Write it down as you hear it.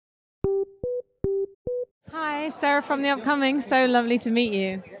Hi, Sarah from The Upcoming. So lovely to meet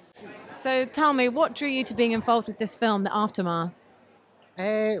you. So tell me, what drew you to being involved with this film, The Aftermath?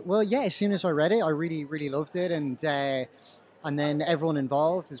 Well, yeah. As soon as I read it, I really, really loved it, and then everyone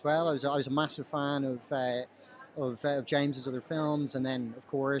involved as well. I was a massive fan of James's other films, and then of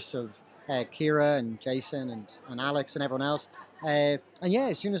course of Keira and Jason and Alex and everyone else. And yeah,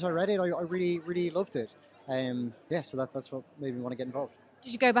 as soon as I read it, I really, really loved it. Yeah, so that's what made me want to get involved.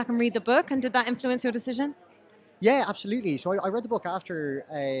 Did you go back and read the book, and did that influence your decision? Yeah, absolutely. So I read the book after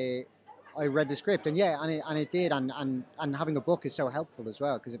I read the script, and yeah, and it did, and having a book is so helpful as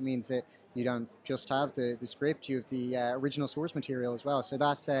well because it means that you don't just have the script, you have the original source material as well. So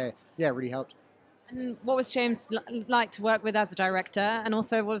that yeah, really helped. And what was James like to work with as a director? And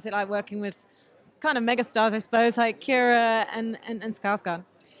also, what was it like working with kind of megastars, I suppose, like Keira and Skarsgård?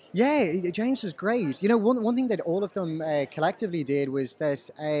 Yeah, James was great. You know, one thing that all of them collectively did was that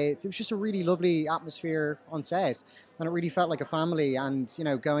there was just a really lovely atmosphere on set, and it really felt like a family. And you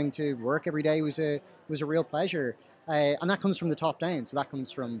know, going to work every day was a real pleasure. And that comes from the top down. So that comes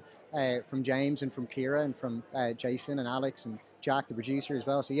from James and from Kira and from Jason and Alex and Jack, the producer as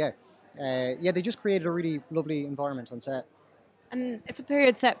well. So yeah, yeah, they just created a really lovely environment on set. And it's a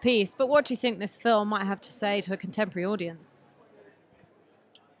period set piece, but what do you think this film might have to say to a contemporary audience?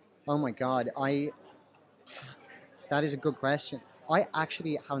 Oh my God, I that is a good question. I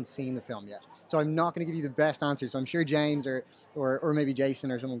actually haven't seen the film yet, so I'm not going to give you the best answer. So I'm sure James or maybe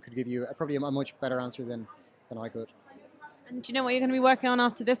Jason or someone could give you probably a much better answer than I could. And do you know what you're going to be working on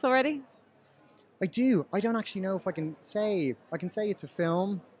after this already? I do. I don't actually know if I can say. I can say it's a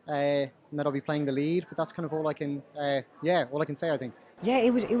film and that I'll be playing the lead, but that's kind of all I can. Yeah, all I can say. I think. Yeah,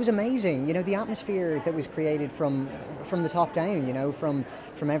 it was amazing. You know, the atmosphere that was created from the top down. You know, from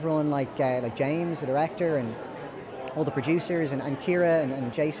everyone like James, the director, and all the producers and Kira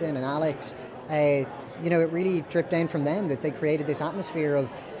and Jason and Alex. You know, it really dripped down from them that they created this atmosphere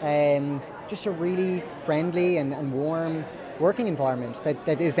of just a really friendly and warm working environment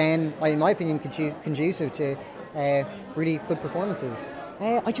that is then, in my opinion, conducive to really good performances.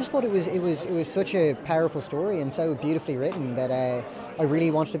 I just thought it was such a powerful story and so beautifully written that I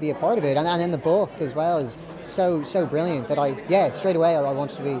really wanted to be a part of it. And then the book as well is so brilliant that straight away I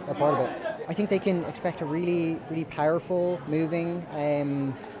wanted to be a part of it. I think they can expect a really really powerful, moving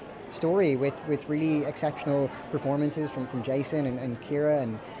story with really exceptional performances from Jason and Kira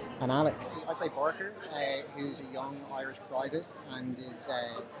and Alex. I play Barker, who's a young Irish private, and is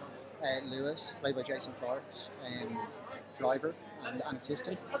Lewis, played by Jason Clark's driver and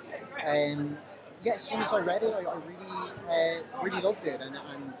assistant. Yeah, as soon as I read it, I really loved it, and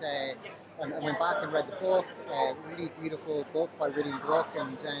I went back and read the book. Really beautiful book by William Brooke,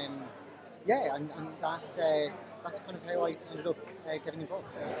 and yeah, and that's kind of how I ended up getting involved.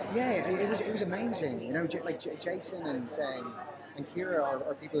 Yeah, it was amazing. You know, Jason and Kira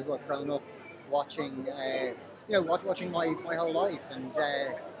are people who I've grown up watching. You know, watching my whole life, and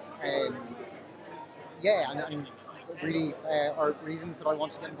yeah, and really are reasons that I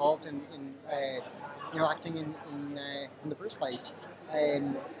want to get involved in you know, acting in the first place.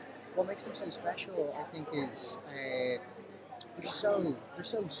 What makes them so special, I think, is they're so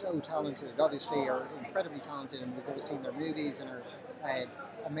talented. Obviously, are incredibly talented, and we've all seen their movies and are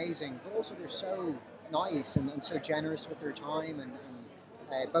amazing. But also, they're so nice and so generous with their time, and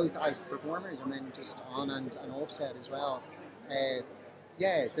both as performers and then just on and off set as well.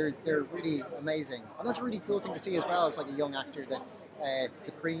 Yeah, they're really amazing, and that's a really cool thing to see as well. As like a young actor, that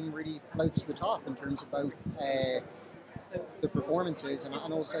the cream really floats to the top in terms of both the performances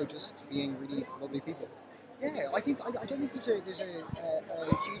and also just being really lovely people. Yeah, I don't think there's a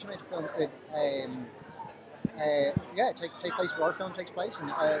huge amount of films that yeah, take place where our film takes place,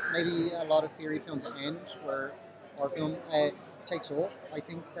 and maybe a lot of period films end where our film takes off. I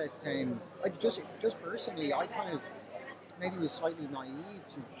think that I just personally, I kind of maybe was slightly naive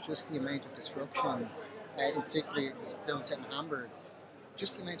to just the amount of destruction, in particular it was a film set in Hamburg,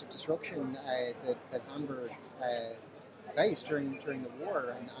 just the amount of destruction that Hamburg faced during the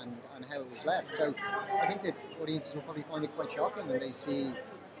war and how it was left. So I think that audiences will probably find it quite shocking when they see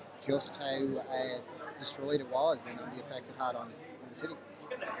just how destroyed it was and the effect it had on the city.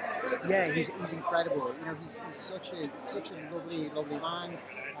 Yeah, he's incredible. You know, he's such a lovely man,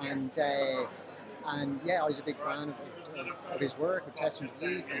 and yeah, I was a big fan of his work, of Testament of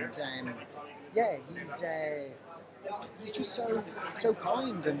Youth, and yeah, he's just so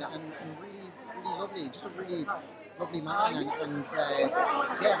kind and really lovely, just a really lovely man, and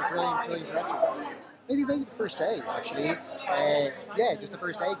yeah, brilliant director. Maybe the first day actually. Yeah, just the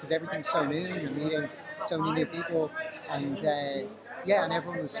first day because everything's so new. You're meeting so many new people, and yeah, and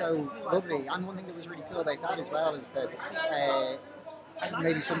everyone was so lovely. And one thing that was really cool about that as well is that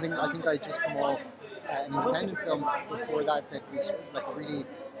maybe something I think I'd just come off an independent film before that was like a really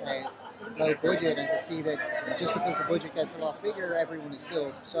low budget, and to see that just because the budget gets a lot bigger, everyone is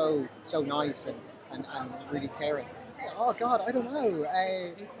still so nice and really caring. Oh God, I don't know.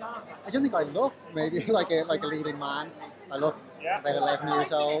 I don't think I look maybe like a leading man. I look about 11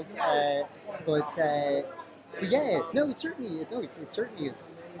 years old, but yeah, no, it certainly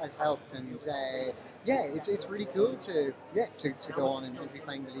has helped, and yeah, it's really cool to to go on and be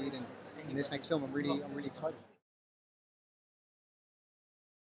playing the lead in this next film. I'm really excited.